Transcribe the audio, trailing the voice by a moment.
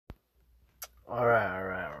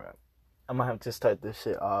Alright. I'm gonna have to start this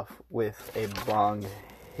shit off with a bong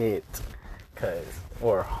hit,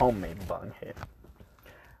 or homemade bong hit.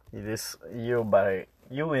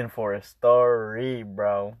 You in for a story,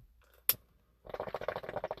 bro.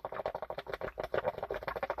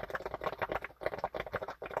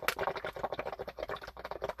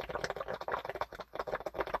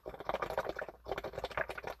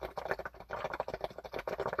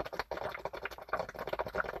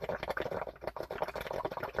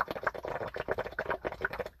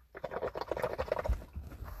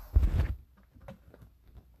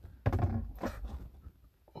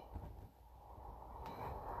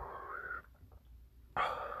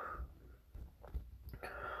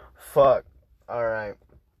 Fuck. Alright.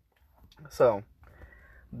 So,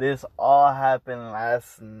 this all happened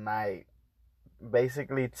last night.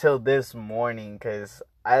 Basically, till this morning, because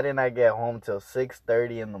I did not get home till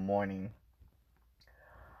 6:30 in the morning.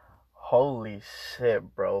 Holy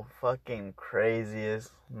shit, bro. Fucking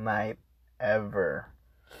craziest night ever.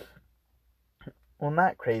 Well,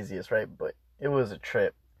 not craziest, right? But it was a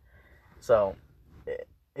trip. So,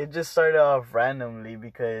 it just started off randomly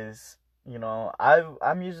because,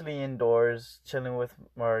 I'm usually indoors chilling with,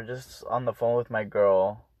 or just on the phone with my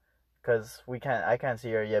girl, because I can't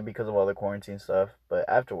see her yet because of all the quarantine stuff, but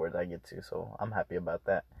afterwards I get to, so I'm happy about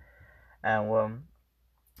that. And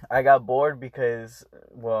I got bored because,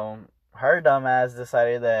 her dumbass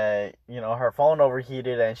decided that, her phone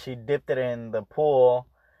overheated and she dipped it in the pool,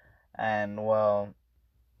 and,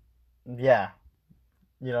 yeah,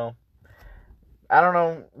 you know, I don't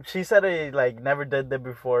know. She said it like never did that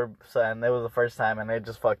before, so, and it was the first time, and it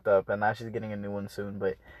just fucked up, and now she's getting a new one soon.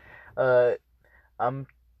 But, uh, I'm,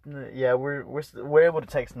 yeah, we're able to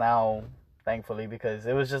text now, thankfully, because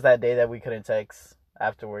it was just that day that we couldn't text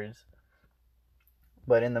afterwards.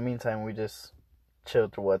 But in the meantime, we just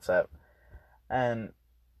chilled through WhatsApp, and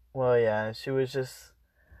yeah, she was just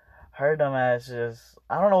her dumbass. Just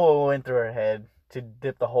I don't know what went through her head to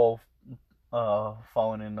dip the whole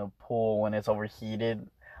phone in the pool when it's overheated.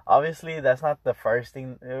 Obviously, that's not the first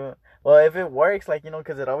thing. Well, if it works, like,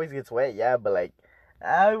 because it always gets wet, yeah, but like,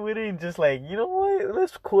 I wouldn't just like, you know what?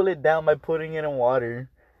 Let's cool it down by putting it in water.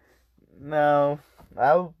 No,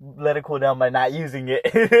 I'll let it cool down by not using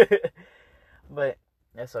it. But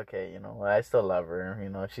it's okay, I still love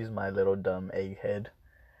her. She's my little dumb egghead.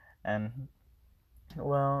 And,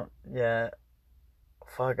 yeah.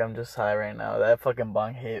 Fuck, I'm just high right now. That fucking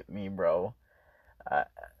bong hit me, bro. Uh,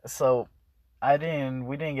 so we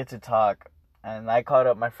didn't get to talk, and I called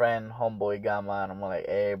up my friend homeboy Gama, and I'm like,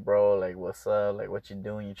 hey bro, like what's up, like what you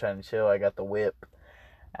doing, you trying to chill? I got the whip.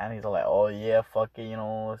 And he's like, oh yeah, fuck it,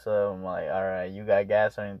 what's up? I'm like, alright, you got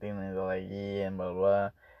gas or anything? And he's like, yeah, and blah blah.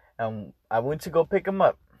 And I went to go pick him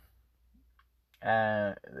up,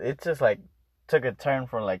 and it just like took a turn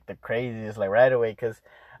for like the craziest, like right away, because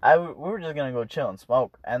we were just gonna go chill and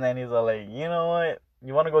smoke, and then he's like, you know what?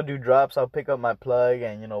 You want to go do drops? I'll pick up my plug,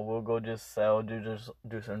 and we'll go just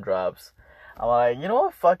do some drops. I'm like, you know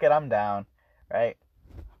what? Fuck it, I'm down, right?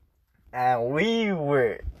 And we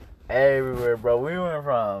were everywhere, bro. We went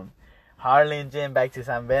from Harlingen back to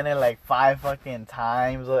San Bennett like 5 fucking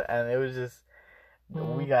times, and it was just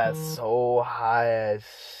we got so high as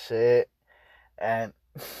shit, and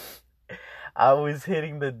I was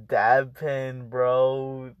hitting the dab pen,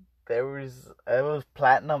 bro. It was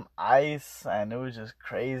platinum ice, and it was just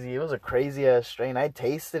crazy. It was a crazy ass strain. I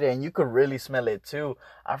tasted it, and you could really smell it too.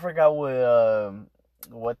 I forgot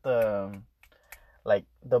what the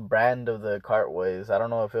brand of the cart was. I don't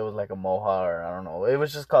know if it was like a Moha, or I don't know. It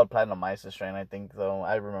was just called platinum ice strain, I think, though.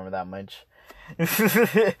 I remember that much.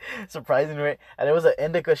 Surprisingly, right? And it was an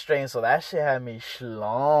indica strain, so that shit had me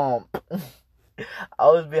slump. I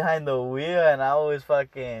was behind the wheel and I was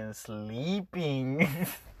fucking sleeping.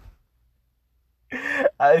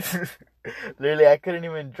 I literally I couldn't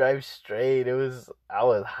even drive straight. I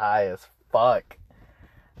was high as fuck.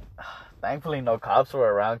 Thankfully no cops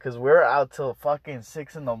were around, because we were out till fucking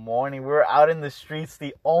 6 in the morning. We were out in the streets,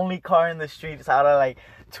 the only car in the streets out at like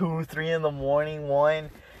 2, 3 in the morning.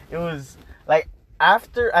 It was like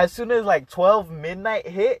as soon as like 12 midnight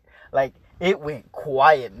hit, like it went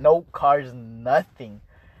quiet, no cars, nothing.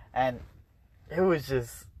 And it was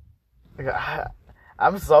just,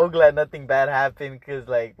 I'm so glad nothing bad happened, because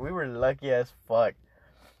like we were lucky as fuck.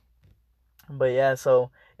 But yeah, so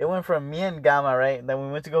it went from me and Gamma, right? Then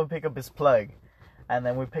we went to go pick up his plug, and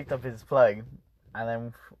then we picked up his plug, and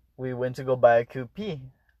then we went to go buy a QP,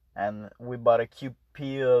 and we bought a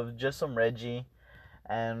QP of just some Reggie,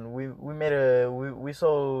 and we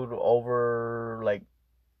sold over like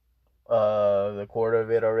the quarter of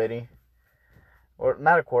it already, or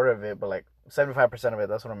not a quarter of it, but like 75% of it.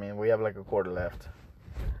 That's what I mean. We have like a quarter left.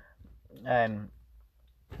 And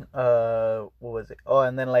what was it? Oh,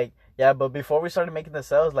 and then like, yeah, but before we started making the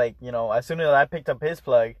sales, like, you know, as soon as I picked up his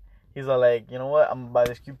plug, he's all like, you know what, I'm gonna buy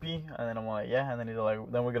this QP. And then I'm like, yeah. And then he's like,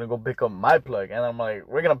 then we're gonna go pick up my plug. And I'm like,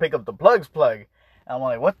 we're gonna pick up the plug's plug. And I'm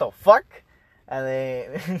like, what the fuck? And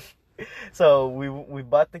then so we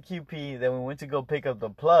bought the QP, then we went to go pick up the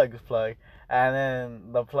plug's plug, and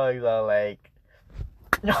then the plugs are like,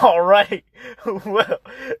 all right, well,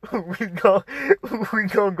 we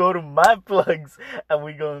gonna go to my plugs and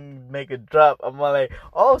we gonna make a drop. I'm like,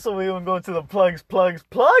 oh, so we gonna go to the plug's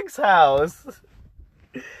house.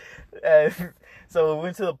 And so we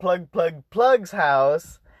went to the plug's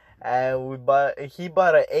house, and he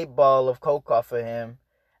bought an 8-ball of coke off of him,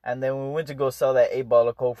 and then we went to go sell that 8-ball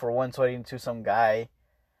of coke for $120 to some guy,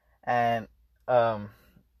 and let's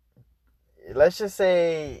just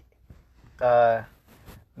say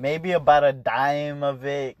maybe about a dime of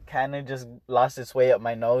it kind of just lost its way up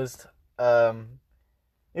my nose. You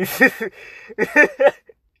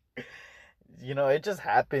know, it just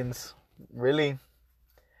happens, really.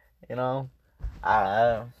 You know,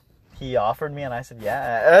 he offered me and I said,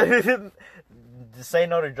 yeah. Just say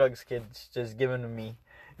no to drugs, kids. Just give them to me.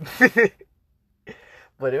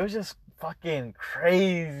 But it was just fucking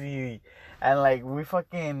crazy. And like,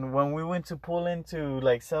 when we went to pull in to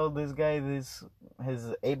like sell this guy his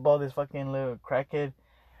 8-ball, this fucking little crackhead,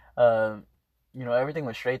 you know, everything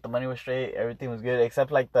was straight, the money was straight, everything was good, except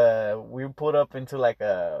like we pulled up into like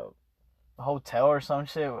a hotel or some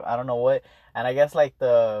shit, I don't know what, and I guess like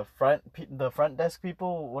the front desk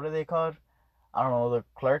people, what are they called? I don't know, the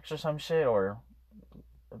clerks or some shit, or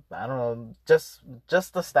I don't know, just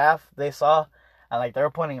the staff, they saw, and like they were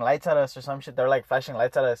pointing lights at us or some shit, they were like flashing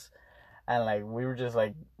lights at us. And like we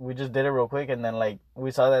just did it real quick, and then like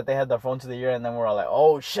we saw that they had their phone to the ear, and then we're all like,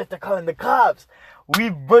 oh shit, they're calling the cops. We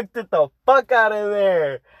booked it the fuck out of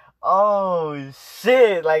there. Oh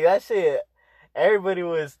shit, like that shit, everybody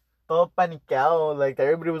was todo paniqueado, like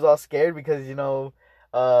everybody was all scared because, you know,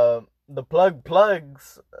 the third guy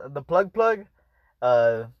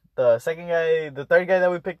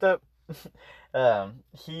that we picked up,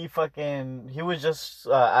 he was just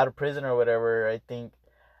out of prison or whatever, I think.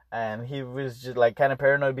 And he was just like kind of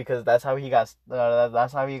paranoid because that's how he got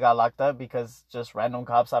locked up, because just random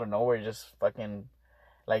cops out of nowhere just fucking,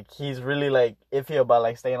 like, he's really like iffy about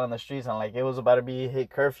like staying on the streets, and like it was about to be hit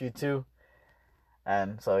curfew too.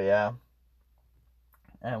 And so yeah,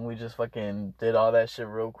 and we just fucking did all that shit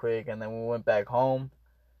real quick, and then we went back home,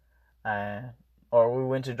 or we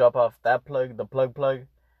went to drop off that plug, the plug,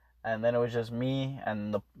 and then it was just me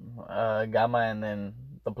and the Gamma and then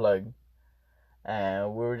the plug.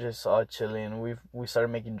 And we were just all chilling. We started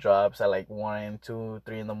making drops at like 1, 2,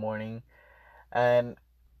 3 in the morning, and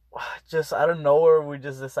just out of nowhere we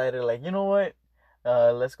just decided, like, you know what,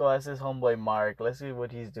 let's go ask this homeboy Mark, let's see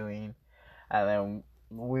what he's doing. And then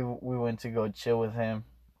we went to go chill with him.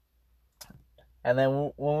 And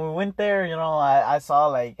then when we went there, you know, I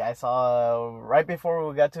saw right before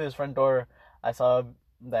we got to his front door, I saw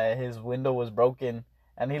that his window was broken,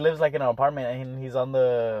 and he lives like in an apartment, and he's on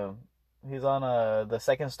the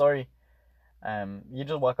second story. And you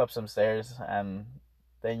just walk up some stairs, and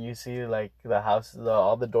then you see like the house,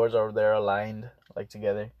 all the doors are there aligned like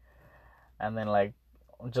together. And then like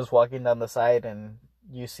just walking down the side, and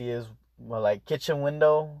you see his like kitchen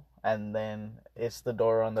window, and then it's the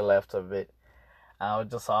door on the left of it. I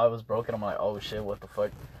just saw it was broken. I'm like, oh shit, what the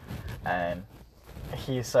fuck? And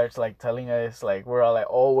he starts like telling us, like, we're all like,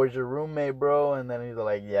 oh, where's your roommate, bro? And then he's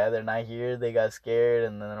like, yeah, they're not here, they got scared.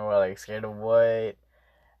 And then we're like, scared of what?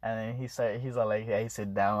 And then he's all like, hey,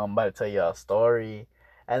 sit down, I'm about to tell you a story.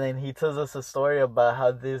 And then he tells us a story about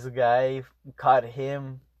how this guy caught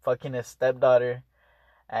him fucking his stepdaughter,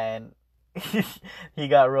 and he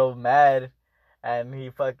got real mad, and he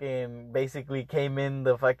fucking basically came in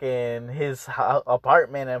the fucking his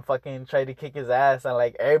apartment and fucking tried to kick his ass. And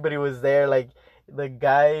like everybody was there, like the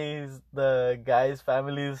guy's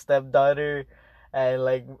family's stepdaughter, and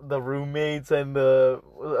like the roommates, and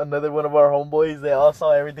another one of our homeboys. They all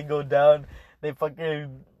saw everything go down. They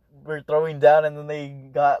fucking were throwing down, and then they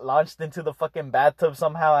got launched into the fucking bathtub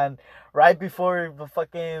somehow. And right before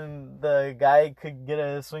the guy could get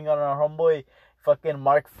a swing on our homeboy, fucking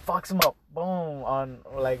Mark fucks him up, boom, on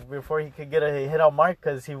like before he could get a hit on Mark,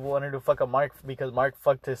 because he wanted to fuck up Mark because Mark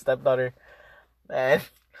fucked his stepdaughter, and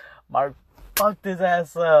Mark fucked his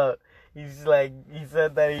ass up. He's like, he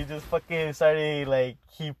said that he just fucking started, like,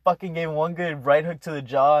 he fucking gave one good right hook to the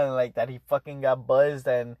jaw, and like that he fucking got buzzed,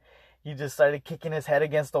 and he just started kicking his head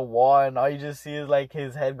against the wall, and all you just see is like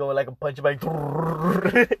his head going like a punch bag.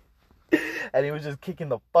 and he was just kicking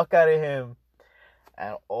the fuck out of him.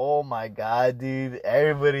 And oh my god, dude,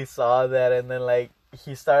 everybody saw that, and then like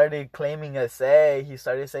he started claiming a say. He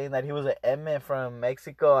started saying that he was an immigrant from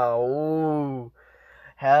Mexico. Oh,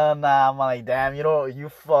 hell nah. I'm like, damn, you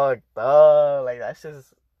fucked up. Like that's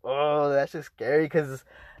just scary because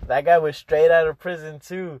that guy was straight out of prison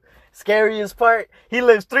too. Scariest part, he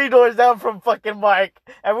lives 3 doors down from fucking Mark,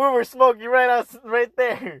 and we were smoking right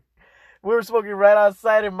there. We were smoking right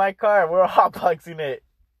outside in my car. We were hotboxing it.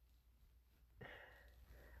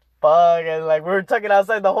 Fuck, and like we were talking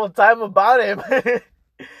outside the whole time about him.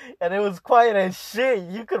 And it was quiet as shit.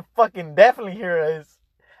 You could fucking definitely hear us.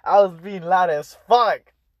 I was being loud as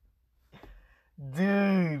fuck.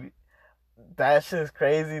 Dude, that shit's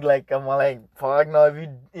crazy. Like, I'm like, fuck no,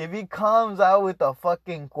 if he comes out with a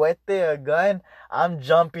fucking cuete, a gun, I'm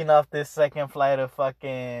jumping off this second flight of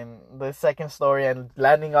the second story and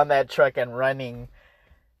landing on that truck and running.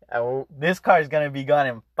 This car is gonna be gone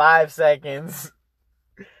in 5 seconds.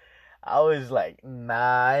 I was like,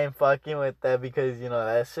 nah, I ain't fucking with that because,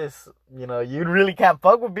 that's just, you really can't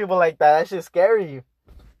fuck with people like that. That's just scary.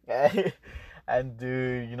 And,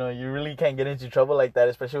 dude, you really can't get into trouble like that,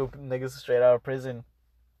 especially with niggas straight out of prison.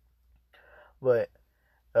 But,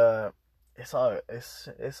 it's all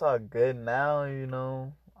good now,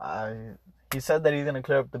 he said that he's going to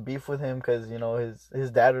clear up the beef with him because, his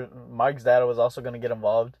dad, Mark's dad, was also going to get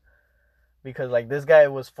involved. Because, like, this guy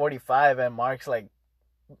was 45 and Mark's, like,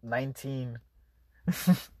 19.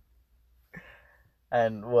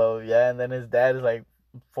 And well, yeah, and then his dad is like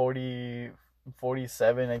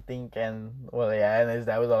 47, I think, and well, yeah, and his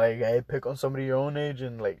dad was like, hey, pick on somebody your own age,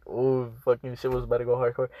 and like, oh, fucking shit was about to go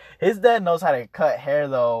hardcore. His dad knows how to cut hair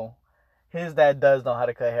though. His dad does know how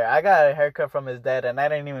to cut hair. I got a haircut from his dad and I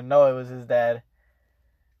didn't even know it was his dad.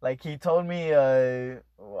 Like, he told me, he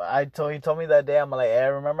told me that day, I'm like, I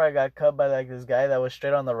remember I got cut by, like, this guy that was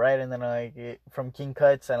straight on the right, and then, like, from King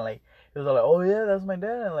Cuts, and, like, he was like, oh, yeah, that's my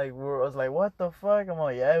dad, and, like, I was like, what the fuck? I'm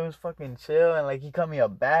like, yeah, it was fucking chill, and, like, he cut me a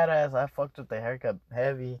badass. I fucked with the haircut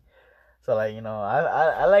heavy. So, like,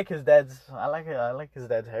 I like his dad's, I like his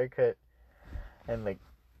dad's haircut, and, like,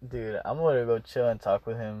 dude, I'm gonna go chill and talk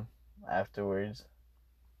with him afterwards.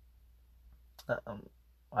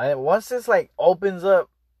 Once this, like, opens up,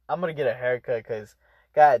 I'm gonna get a haircut because,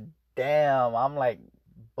 god damn, I'm like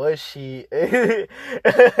bushy.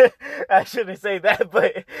 I shouldn't say that,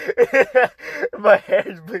 but my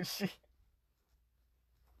hair's bushy.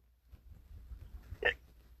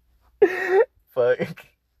 Fuck.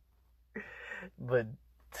 But,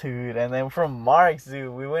 dude, and then from Mark's,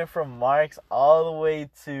 dude, we went from Mark's all the way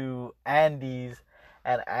to Andy's,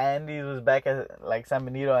 and Andy's was back at, like, San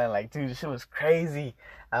Benito, and, like, dude, shit was crazy.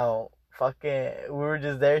 We were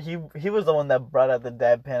just there. He was the one that brought out the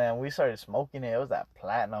dab pen, and we started smoking it. It was that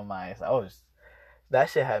platinum ice. That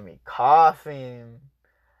shit had me coughing.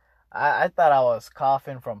 I thought I was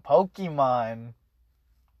coughing from Pokemon.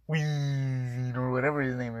 Or whatever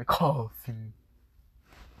his name is, coughing.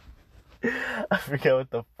 I forget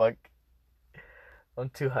what the fuck. I'm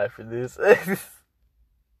too high for this.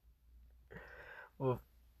 Well,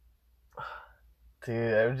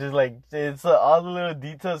 dude, I'm just like, it's all the little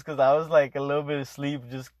details because I was like a little bit asleep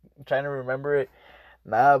just trying to remember it.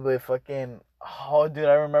 Nah, but fucking, oh, dude,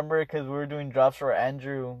 I remember it because we were doing drops for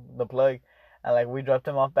Andrew, the plug, and like we dropped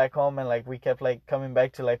him off back home, and like we kept like coming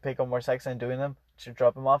back to like pick up more sacks and doing them to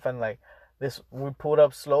drop him off, and like we pulled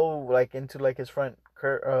up slow like into like his front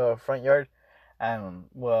yard, and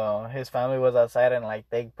well, his family was outside, and like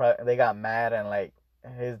they got mad, and like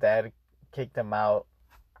his dad kicked him out.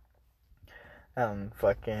 And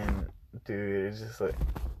fucking, dude, it's just like,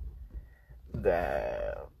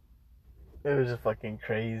 that. It was just fucking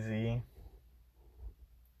crazy.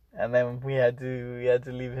 And then we had to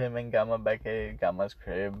leave him and Gamma back at Gamma's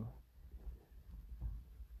crib.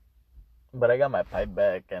 But I got my pipe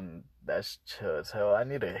back, and that's chill as hell. I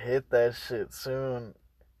need to hit that shit soon.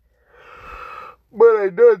 But I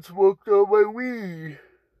done smoked all my weed.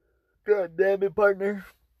 God damn it, partner.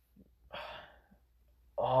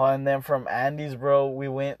 Oh, and then from Andy's, bro, we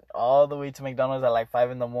went all the way to McDonald's at like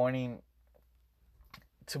 5 in the morning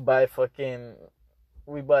to buy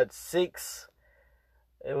we bought 6.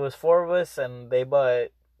 It was 4 of us, and they bought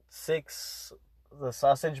 6 the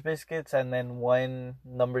sausage biscuits, and then 1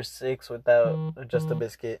 number 6 without just a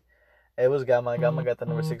biscuit. It was Gamma. Gamma got the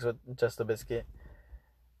number 6 with just a biscuit.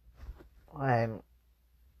 And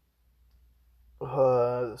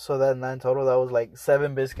so that in total, that was like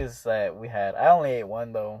 7 biscuits that we had. I only ate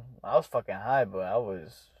 1 though. I was fucking high, but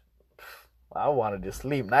I wanted to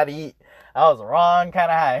sleep, not eat. I was the wrong kind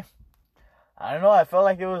of high. I don't know. I felt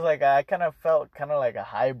like it was like I kind of felt kind of like a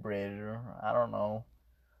hybrid, or I don't know,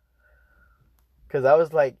 because I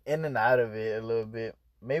was like in and out of it a little bit.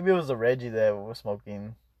 Maybe it was the Reggie that was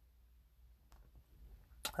smoking.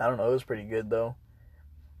 I don't know. It was pretty good though,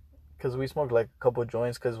 because we smoked like a couple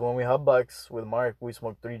joints. Because when we hotbox with Mark, we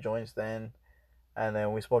smoked 3 joints then, and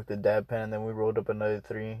then we smoked the dab pen, and then we rolled up another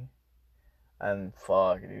 3. And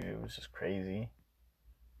fuck, dude, it was just crazy.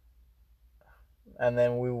 And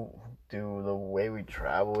then we do the way we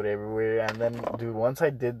traveled everywhere, and then dude, once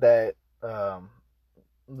I did that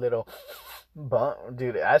little bump,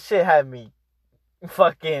 dude, that shit had me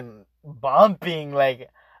fucking bumping. Like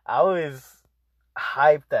I was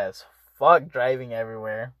hyped as fuck driving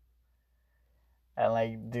everywhere. And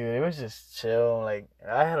like, dude, it was just chill. Like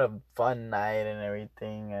I had a fun night and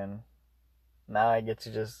everything, and now I get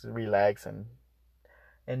to just relax and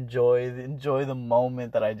enjoy the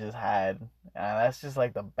moment that I just had. And that's just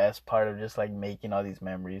like the best part of just like making all these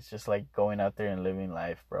memories, just like going out there and living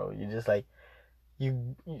life, bro. You just like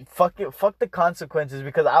you fuck it, fuck the consequences,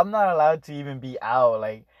 because I'm not allowed to even be out.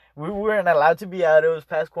 Like we weren't allowed to be out. It was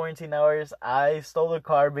past quarantine hours. I stole the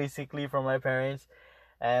car basically from my parents,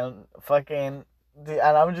 and fucking, and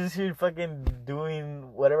I'm just here fucking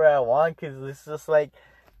doing whatever I want, because it's just like,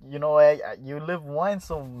 you know, you live once,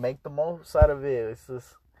 so make the most out of it. It's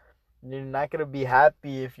just, you're not gonna be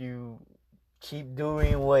happy if you keep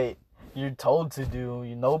doing what you're told to do.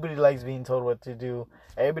 Nobody likes being told what to do.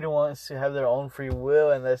 Everybody wants to have their own free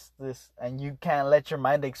will, and that's this. And you can't let your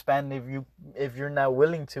mind expand if you're not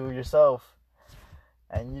willing to yourself.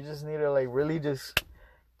 And you just need to like really just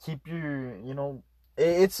keep your,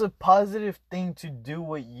 it's a positive thing to do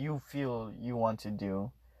what you feel you want to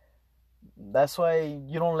do. That's why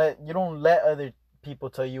you don't let other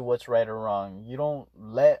people tell you what's right or wrong. You don't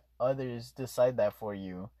let others decide that for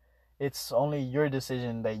you. It's only your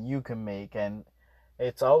decision that you can make, and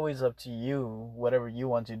it's always up to you whatever you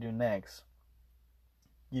want to do next.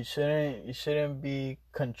 You shouldn't be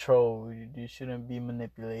controlled. You shouldn't be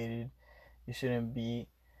manipulated. You shouldn't be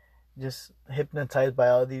just hypnotized by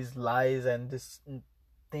all these lies and just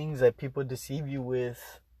things that people deceive you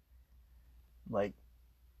with, like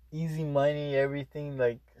easy money, everything.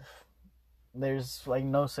 Like there's like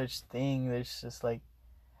no such thing. There's just like,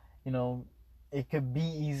 you know, it could be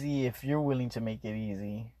easy if you're willing to make it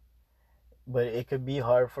easy, but it could be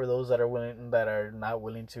hard for those that are not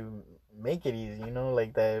willing to make it easy.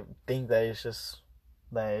 Like that think that it's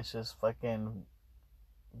just fucking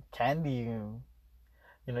candy.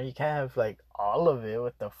 You can't have like all of it.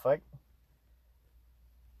 What the fuck?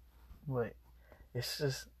 But it's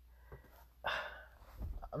just,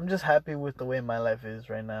 I'm just happy with the way my life is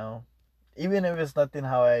right now. Even if it's nothing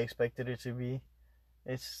how I expected it to be,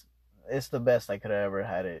 it's it's the best I could have ever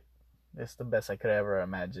had it. It's the best I could have ever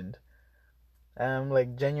imagined. And I'm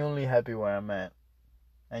like genuinely happy where I'm at.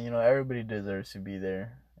 And everybody deserves to be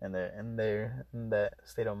there in that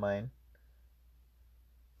state of mind.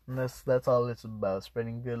 And that's all it's about.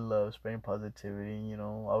 Spreading good love, spreading positivity,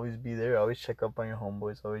 always be there, always check up on your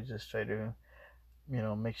homeboys, always just try to,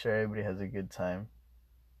 make sure everybody has a good time.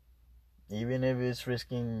 Even if it's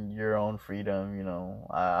risking your own freedom,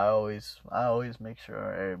 I always make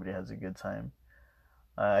sure everybody has a good time.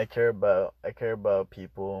 I care about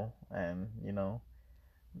people, and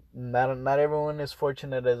not everyone is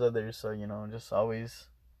fortunate as others. So just always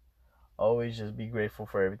just be grateful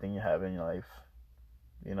for everything you have in your life.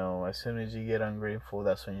 As soon as you get ungrateful,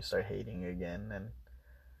 that's when you start hating again, and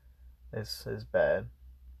it's bad.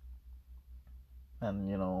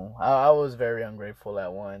 And I was very ungrateful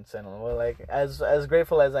at once, and well, like as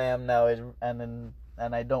grateful as I am now, and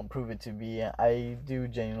I don't prove it to be. I do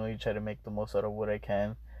genuinely try to make the most out of what I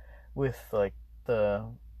can with like the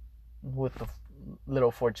with the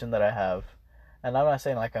little fortune that I have. And I'm not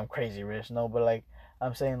saying like I'm crazy rich, no, but like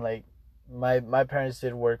I'm saying like my parents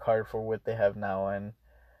did work hard for what they have now, and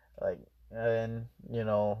like, and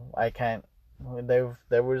I can't. There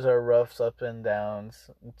was our rough ups and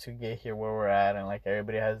downs to get here where we're at, and like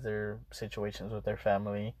everybody has their situations with their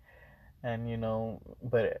family, and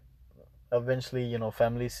but eventually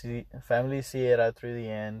families see it out through the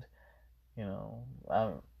end. you know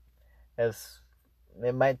as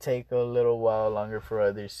it might take a little while longer for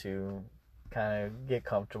others to kind of get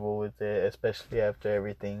comfortable with it, especially after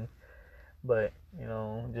everything. But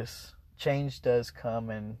just change does come,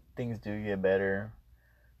 and things do get better.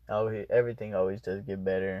 Everything always does get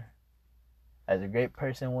better. As a great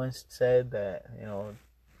person once said, that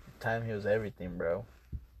time heals everything, bro.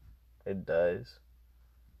 It does.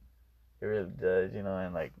 It really does.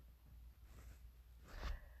 And like,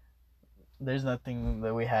 there's nothing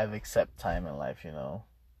that we have except time in life.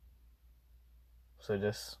 So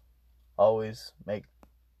just always make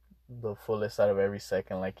the fullest out of every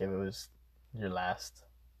second, like if it was your last,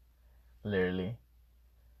 literally.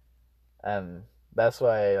 And that's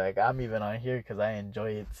why, like, I'm even on here because I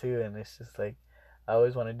enjoy it too. And it's just like I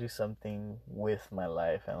always want to do something with my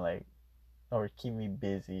life and like, or keep me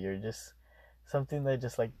busy, or just something that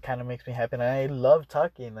just like kind of makes me happy. And I love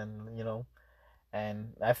talking, and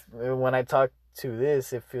and when I talk to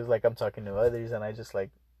this, it feels like I'm talking to others, and I just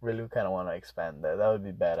like really kind of want to expand that. That would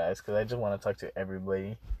be badass because I just want to talk to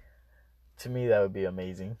everybody. To me, that would be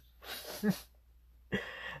amazing.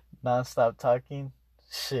 Non-stop talking.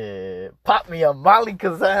 Shit, pop me a Molly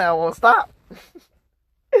because I won't stop.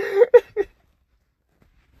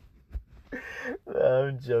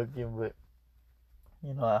 I'm joking, but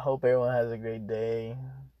I hope everyone has a great day.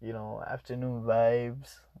 Afternoon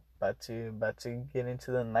vibes. About to get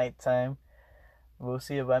into the nighttime. We'll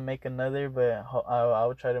see if I make another, but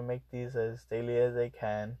I'll try to make these as daily as I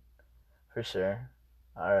can, for sure.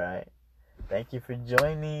 All right. Thank you for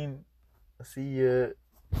joining. See ya.